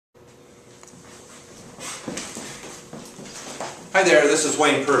Hi there, this is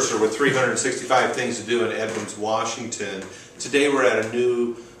Wayne Purser with 365 Things to Do in Edmonds, Washington. Today we're at a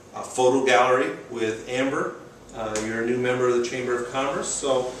new photo gallery with Amber. You're a new member of the Chamber of Commerce,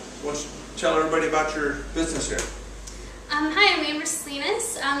 so why don't you tell everybody about your business here? Hi, I'm Amber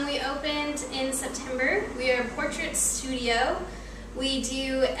Salinas. We opened in September. We are a portrait studio. We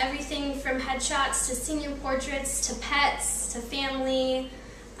do everything from headshots to senior portraits to pets to family.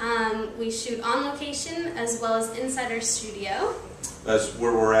 We shoot on location as well as inside our studio. That's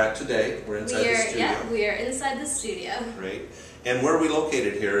where we're at today. We're inside the studio. Yeah, we are inside the studio. Great. And where are we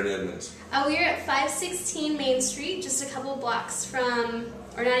located here in Edmonds? We are at 516 Main Street, just a couple blocks from,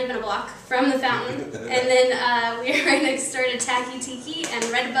 or not even a block, from the fountain. And then we are right next door to Tacky Tiki and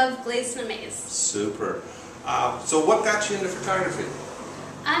right above Glazed and Amaze. Super. So what got you into photography?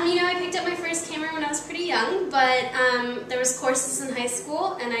 You know, I picked up my first camera when I was pretty young, but there was courses in high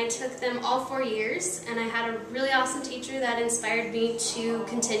school, and I took them all 4 years, and I had a really awesome teacher that inspired me to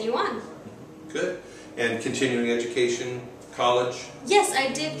continue on. Good. And continuing education, college? Yes, I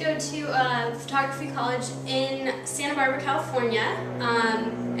did go to photography college in Santa Barbara, California,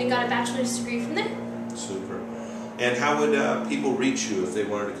 and got a bachelor's degree from there. Super. And how would people reach you if they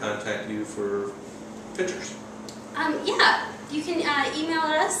wanted to contact you for pictures? Yeah, you can email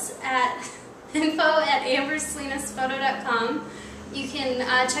us at info@ambersalinasPhoto.com. You can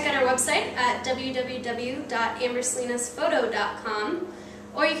check out our website at www.ambersalinasPhoto.com,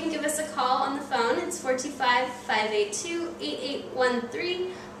 or you can give us a call on the phone. It's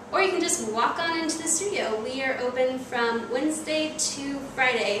 425-582-8813, or you can just walk on into the studio. We are open from Wednesday to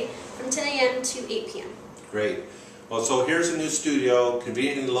Friday from 10 a.m. to 8 p.m. Great. Well, so here's a new studio,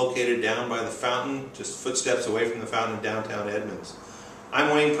 conveniently located down by the fountain, just footsteps away from the fountain in downtown Edmonds. I'm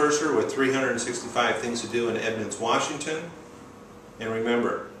Wayne Purser with 365 Things to Do in Edmonds, Washington. And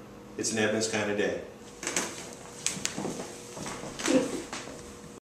remember, it's an Edmonds kind of day.